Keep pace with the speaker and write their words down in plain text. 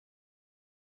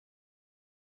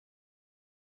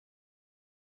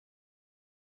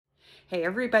Hey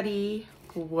everybody,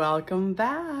 welcome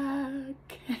back.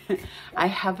 I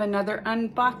have another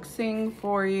unboxing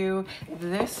for you.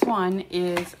 This one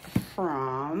is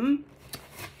from,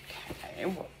 okay,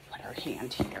 we'll put our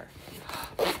hand here.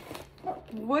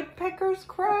 Woodpeckers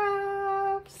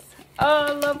Crafts. Oh,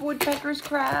 I love Woodpeckers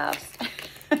Crafts.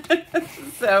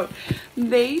 So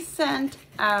they sent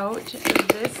out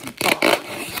this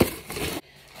box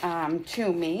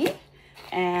to me,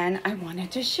 and I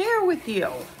wanted to share with you.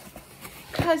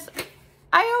 Because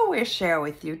I always share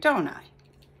with you, don't I?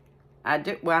 I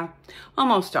do, well,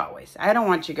 almost always. I don't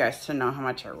want you guys to know how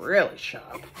much I really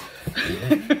shop.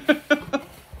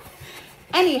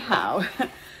 Anyhow,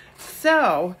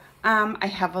 so I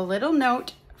have a little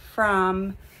note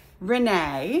from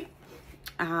Renee.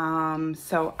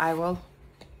 So I will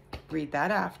read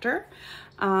that after.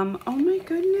 Oh my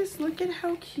goodness, look at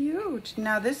how cute.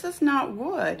 Now this is not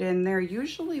wood, and they're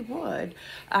usually wood,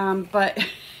 but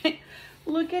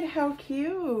look at how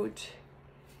cute.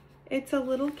 It's a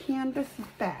little canvas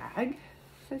bag. It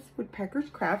says Woodpeckers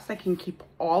Crafts. I can keep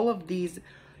all of these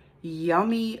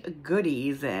yummy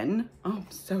goodies in. Oh,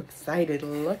 I'm so excited.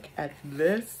 Look at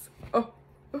this. Oh,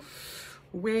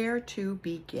 where to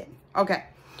begin? Okay,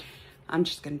 I'm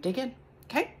just gonna dig in,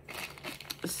 okay?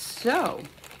 So,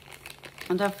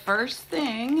 the first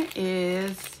thing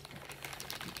is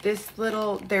this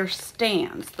little, they're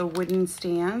stands, the wooden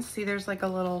stands. See, there's like a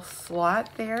little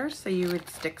slot there, so you would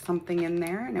stick something in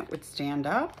there and it would stand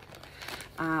up.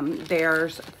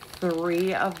 There's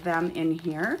 3 of them in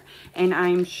here, and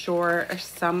I'm sure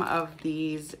some of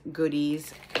these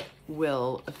goodies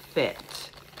will fit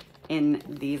in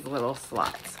these little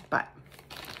slots. But,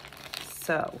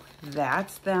 so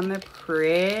that's them. They're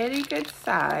pretty good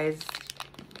size,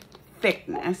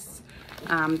 thickness.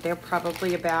 They're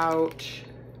probably about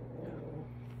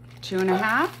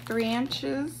 2.5, 3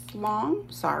 inches long.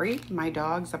 Sorry, my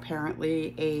dog's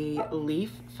apparently a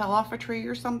leaf fell off a tree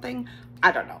or something.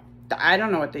 I don't know. I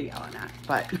don't know what they're yelling at,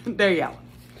 but they're yelling.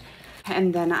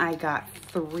 And then I got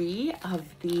 3 of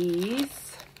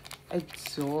these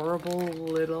adorable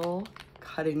little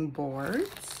cutting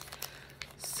boards.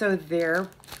 So they're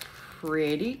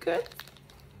pretty good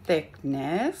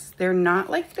thickness. They're not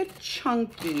like the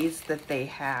chunkies that they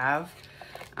have,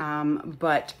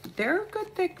 but they're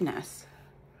good thickness.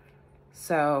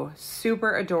 So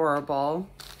super adorable.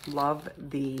 Love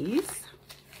these.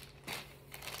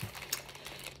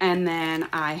 And then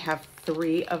I have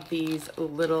 3 of these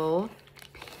little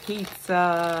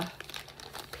pizza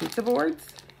boards.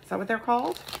 Is that what they're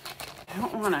called? I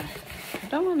don't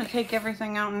want to take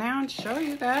everything out now and show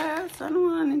you guys. I don't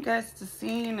want you guys to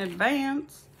see in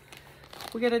advance.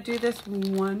 We got to do this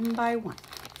one by one.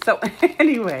 So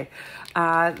anyway,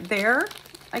 they're,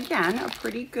 again, a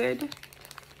pretty good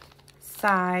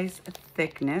size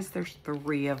thickness. There's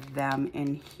 3 of them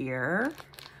in here.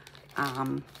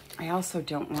 I also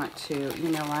don't want to, you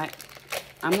know what?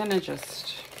 I'm going to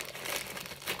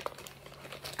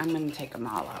take them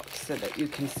all out so that you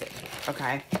can see.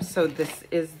 Okay, so this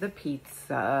is the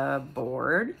pizza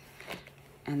board,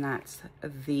 and that's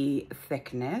the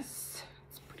thickness.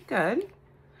 It's pretty good.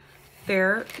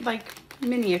 They're like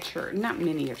miniature, not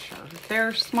miniature,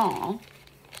 they're small,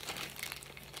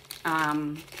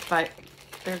 but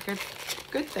they're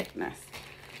good thickness.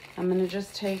 I'm gonna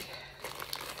just take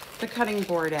the cutting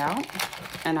board out,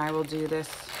 and I will do this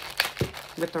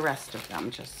with the rest of them,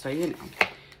 just so you know.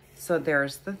 So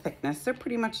there's the thickness. They're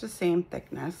pretty much the same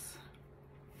thickness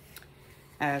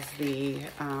as the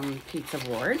pizza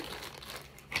board.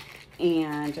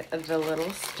 And the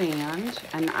little stand,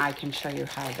 and I can show you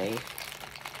how they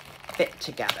fit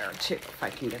together too, if I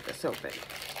can get this open.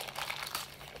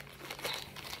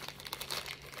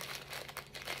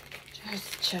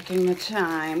 Just checking the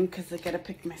time, because I gotta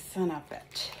pick my son up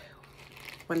at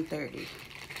 1:30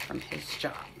 from his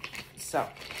job.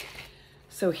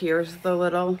 So here's the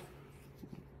little,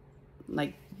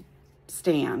 like,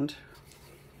 stand.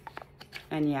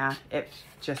 And yeah, it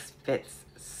just fits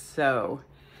so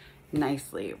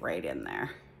nicely right in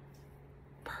there.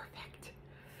 Perfect.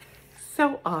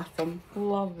 So awesome.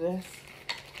 Love this.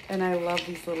 And I love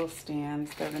these little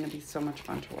stands. They're going to be so much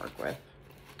fun to work with.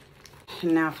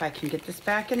 And now if I can get this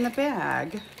back in the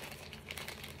bag,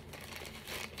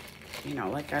 you know,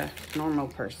 like a normal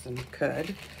person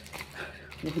could,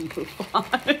 we'll move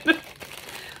on.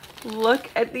 Look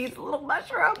at these little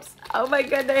mushrooms. Oh my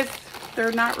goodness.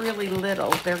 They're not really little.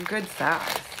 They're good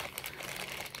size.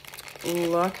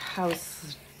 Look how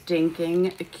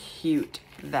stinking cute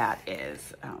that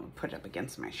is. I'll put it up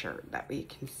against my shirt. That way you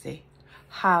can see.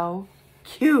 How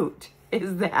cute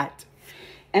is that?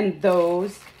 And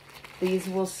those These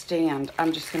will stand.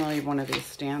 I'm just gonna leave one of these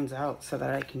stands out so that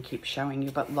I can keep showing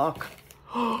you, but look.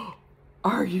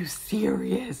 Are you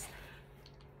serious?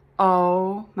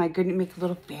 Oh my goodness, make a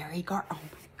little fairy garden. Oh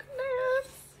my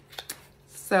goodness.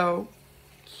 So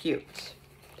cute.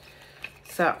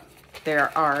 So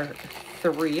there are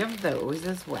 3 of those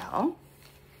as well.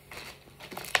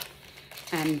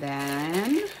 And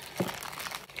then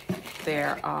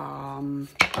there, oh,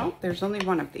 there's only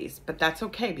 1 of these, but that's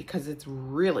okay because it's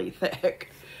really thick.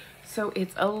 So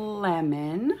it's a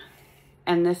lemon,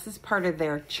 and this is part of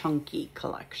their chunky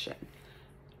collection,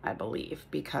 I believe,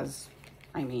 because,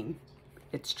 I mean,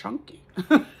 it's chunky.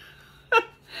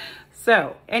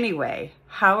 So anyway,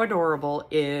 how adorable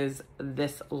is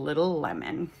this little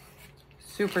lemon?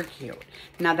 Super cute.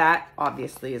 Now that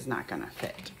obviously is not gonna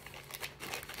fit,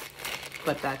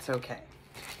 but that's okay.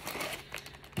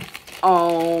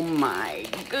 Oh my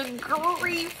good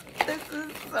grief, this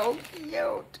is so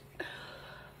cute.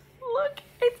 Look,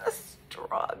 it's a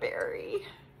strawberry.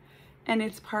 And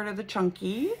it's part of the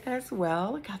chunky as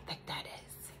well. Look how thick that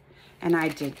is. And I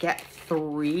did get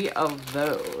 3 of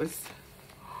those.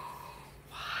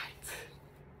 What?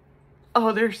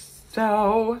 Oh, they're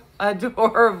so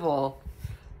adorable.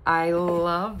 I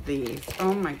love these.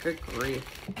 Oh my good grief.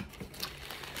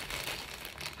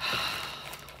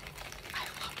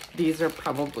 These are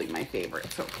probably my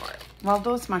favorite so far. Well,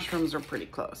 those mushrooms are pretty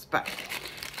close, but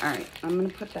all right, I'm gonna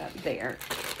put that there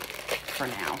for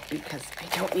now because I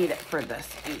don't need it for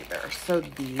this either. So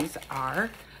these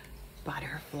are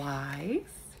butterflies.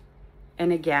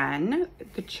 And again,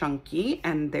 the chunky,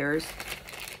 and there's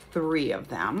 3 of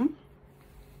them.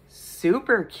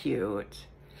 Super cute.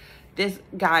 This,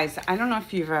 guys, I don't know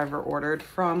if you've ever ordered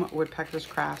from Woodpeckers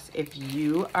Crafts. If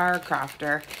you are a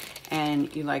crafter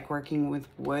and you like working with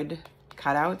wood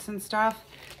cutouts and stuff,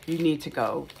 you need to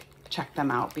go check them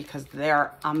out because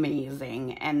they're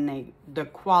amazing and the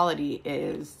quality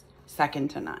is second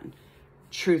to none,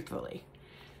 truthfully.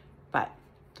 But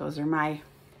those are my,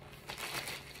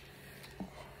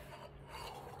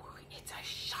 it's a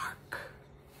shark.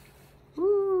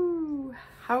 Ooh,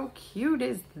 how cute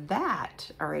is that?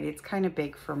 All right, it's kind of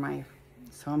big for my,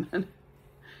 so I'm gonna,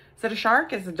 is it a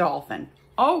shark? Is it a dolphin?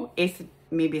 Oh,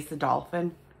 maybe it's a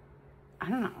dolphin. I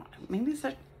don't know. Maybe it's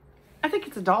I think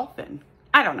it's a dolphin.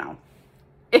 I don't know.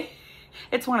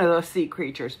 It's one of those sea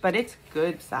creatures, but it's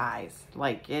good size.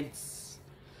 Like it's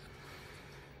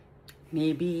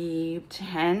maybe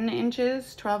 10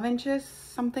 inches, 12 inches,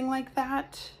 something like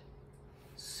that.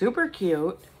 Super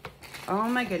cute. Oh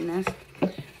my goodness.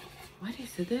 What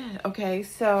is this? Okay,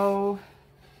 so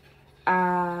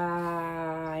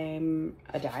I'm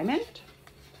a diamond.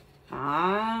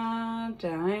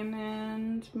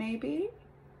 Diamond, maybe.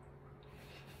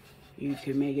 You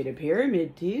could make it a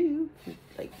pyramid too.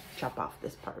 Like chop off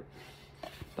this part.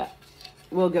 But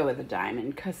we'll go with a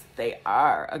diamond because they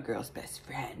are a girl's best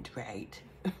friend, right?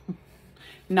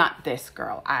 Not this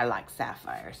girl. I like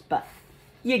sapphires, but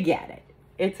you get it.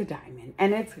 It's a diamond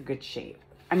and it's a good shape.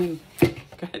 I mean,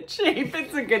 good shape.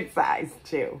 It's a good size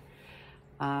too.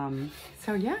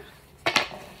 So yeah,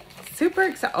 super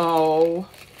excited. Oh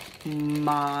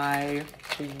my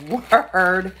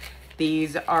word.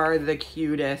 These are the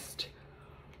cutest.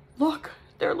 Look,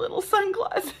 they're little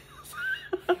sunglasses.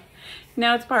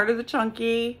 Now it's part of the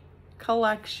chunky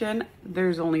collection.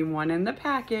 There's only 1 in the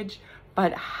package,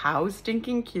 but how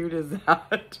stinking cute is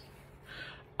that?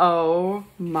 Oh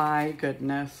my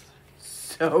goodness.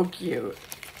 So cute.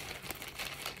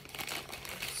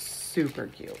 Super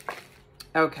cute.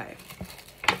 Okay.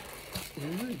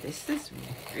 Ooh, this is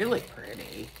really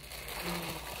pretty.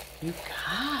 You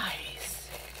guys,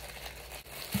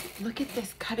 look at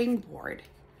this cutting board.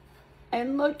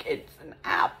 And look, it's an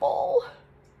apple.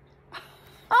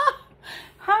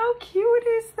 How cute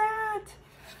is that?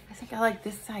 I think I like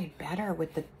this side better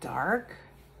with the dark.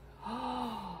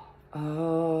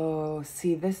 Oh,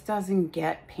 see, this doesn't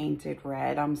get painted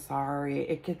red. I'm sorry.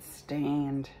 It gets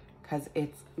stained because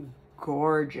it's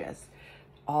gorgeous.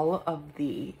 All of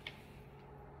the,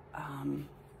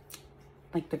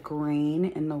 like the green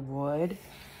in the wood,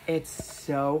 it's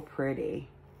so pretty.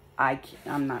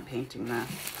 I'm not painting this,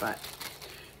 but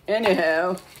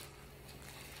anyhow,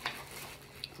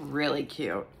 really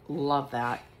cute. Love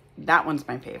that. That one's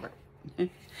my favorite.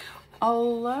 Oh,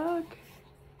 look.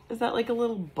 Is that like a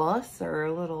little bus or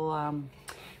a little,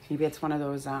 maybe it's one of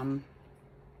those, what am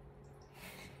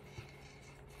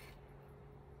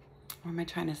I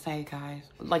trying to say, guys?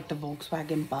 Like the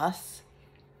Volkswagen bus.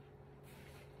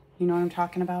 You know what I'm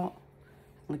talking about?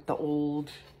 Like the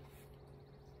old,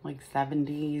 like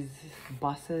 70s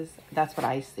buses. That's what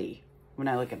I see when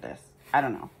I look at this. I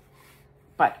don't know.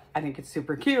 but I think it's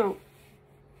super cute.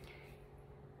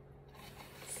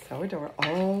 So adorable.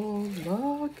 Oh,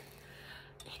 look.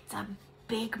 It's a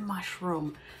big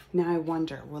mushroom. Now I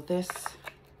wonder, will this...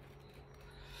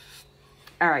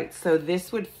 All right, so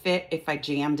this would fit if I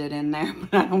jammed it in there,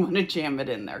 but I don't want to jam it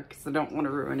in there because I don't want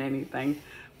to ruin anything.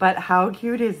 But how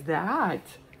cute is that?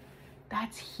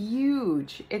 That's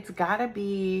huge. It's gotta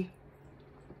be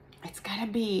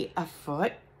a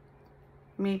foot,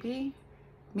 maybe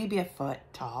a foot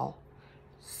tall.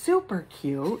 Super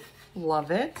cute.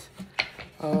 Love it.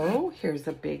 Oh, here's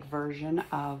a big version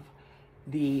of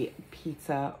the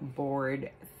pizza board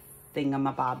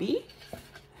thingamabobby.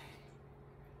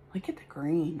 Look at the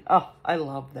green. Oh, I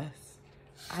love this.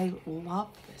 I love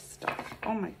this stuff.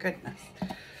 Oh my goodness.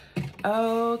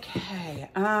 Okay.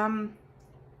 Oh,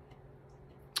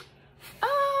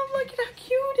 look at how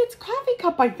cute. It's coffee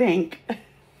cup, I think.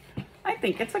 I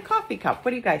think it's a coffee cup.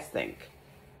 What do you guys think?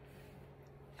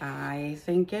 I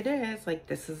think it is. Like,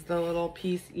 this is the little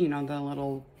piece, you know, the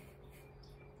little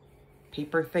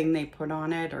paper thing they put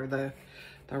on it, or the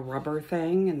rubber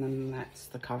thing, and then that's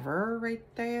the cover right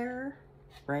there,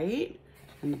 right?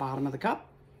 And the bottom of the cup.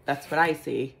 That's what I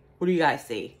see. What do you guys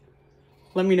see?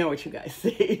 Let me know what you guys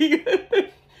see.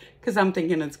 Because I'm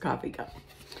thinking it's a coffee cup.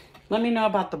 Let me know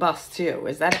about the bus too.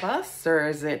 Is that a bus or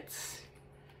is it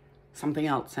something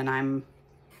else and I'm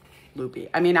loopy?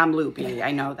 I mean, I'm loopy.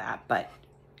 I know that, but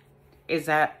is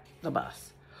that the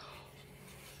bus?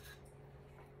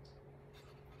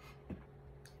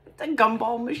 It's a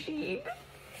gumball machine.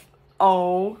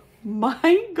 Oh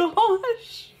my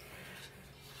gosh.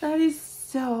 That is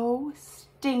so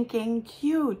stinking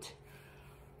cute.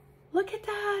 Look at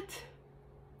that.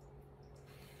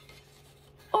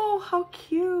 Oh, how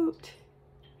cute.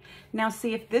 Now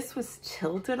see, if this was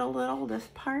tilted a little, this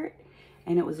part,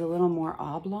 and it was a little more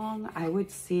oblong, I would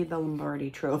see the Lombardi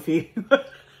trophy.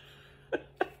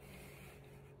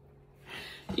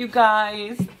 You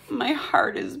guys, my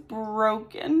heart is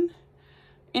broken.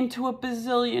 Into a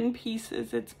bazillion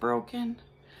pieces it's broken.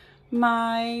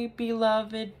 My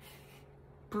beloved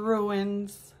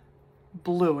Bruins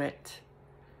blew it.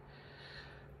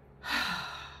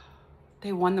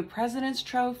 They won the President's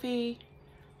Trophy.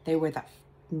 They were the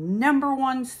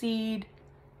 #1 seed,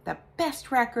 the best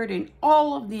record in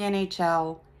all of the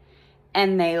NHL,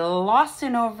 and they lost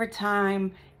in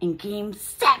overtime in Game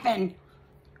 7.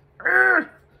 Urgh.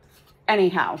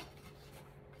 Anyhow,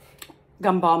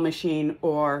 gumball machine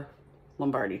or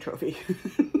Lombardi Trophy.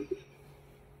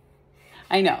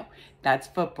 I know, that's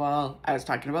football. I was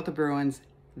talking about the Bruins.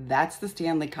 That's the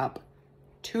Stanley Cup.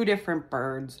 2 different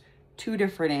birds, 2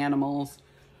 different animals,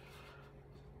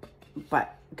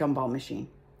 but gumball machine,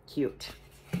 cute.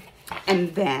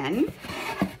 And then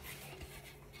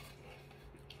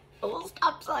a little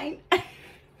stop sign.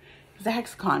 It's a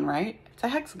hexagon, right? It's a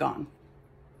hexagon,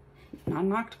 not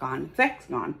an octagon. It's a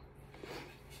hexagon.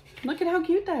 Look at how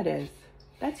cute that is.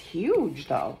 That's huge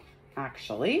though,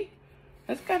 actually.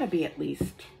 That's gotta be at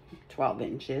least 12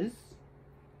 inches,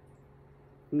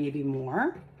 maybe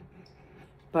more,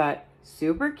 but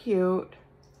super cute.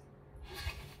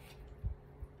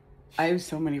 I have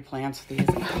so many plants with these.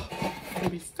 Oh, it's gonna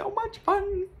be so much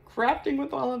fun crafting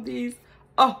with all of these.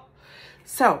 Oh,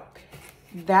 so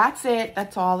that's it.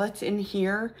 That's all that's in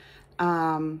here.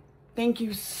 Thank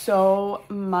you so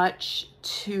much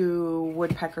to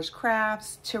Woodpeckers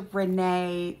Crafts, to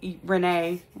Renee.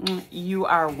 Renee, you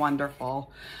are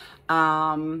wonderful.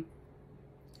 And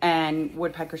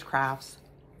Woodpeckers Crafts,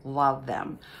 love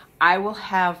them. I will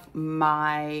have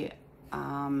my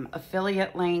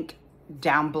affiliate link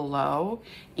down below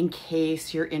in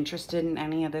case you're interested in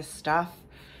any of this stuff.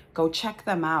 Go check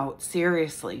them out.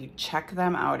 Seriously, check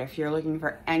them out if you're looking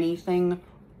for anything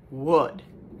wood,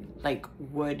 like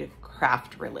wood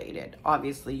craft related.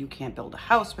 Obviously you can't build a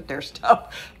house with their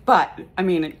stuff, but I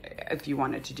mean, if you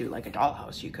wanted to do like a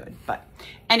dollhouse, you could. But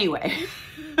anyway,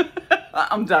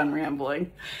 I'm done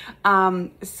rambling.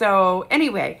 So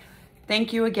anyway,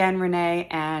 thank you again, Renee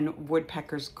and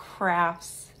Woodpeckers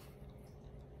Crafts.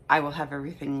 I will have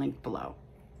everything linked below.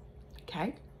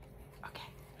 Okay? Okay.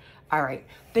 All right.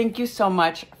 Thank you so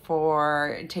much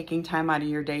for taking time out of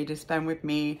your day to spend with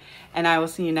me, and I will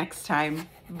see you next time.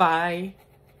 Bye.